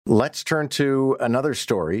Let's turn to another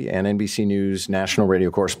story, and NBC News national radio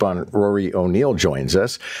correspondent Rory O'Neill joins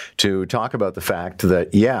us to talk about the fact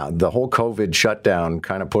that, the whole COVID shutdown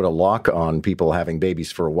kind of put a lock on people having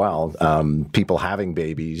babies for a while. People having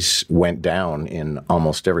babies went down in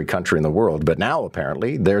almost every country in the world, but now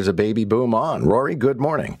apparently there's a baby boom on. Rory, good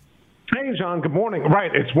morning. Hey, John, good morning.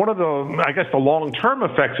 Right. It's one of the long-term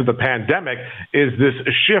effects of the pandemic is this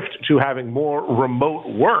shift to having more remote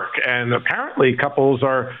work. And apparently couples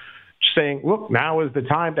are saying, look, now is the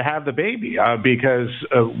time to have the baby because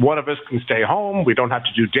one of us can stay home. We don't have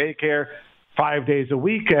to do daycare 5 days a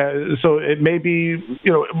week. So it may be,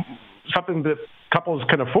 something that couples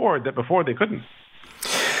can afford that before they couldn't.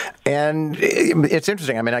 And it's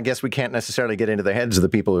interesting. I mean, I guess we can't necessarily get into the heads of the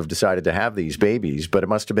people who've decided to have these babies, but it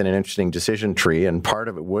must have been an interesting decision tree. And part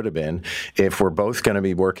of it would have been, if we're both going to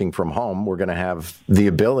be working from home, we're going to have the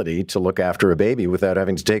ability to look after a baby without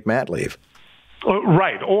having to take mat leave.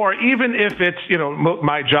 Right. Or even if it's,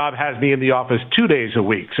 my job has me in the office 2 days a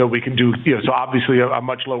week, so we can do, so obviously a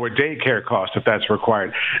much lower daycare cost if that's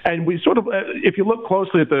required. And we sort of, if you look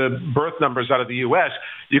closely at the birth numbers out of the U.S.,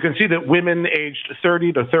 you can see that women aged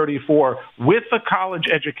 30 to 34 with a college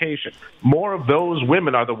education, more of those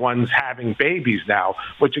women are the ones having babies now,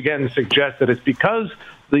 which again suggests that it's because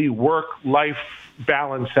the work-life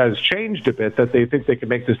balance has changed a bit that they think they can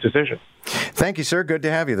make this decision. Thank you, sir. Good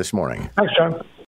to have you this morning. Thanks, John.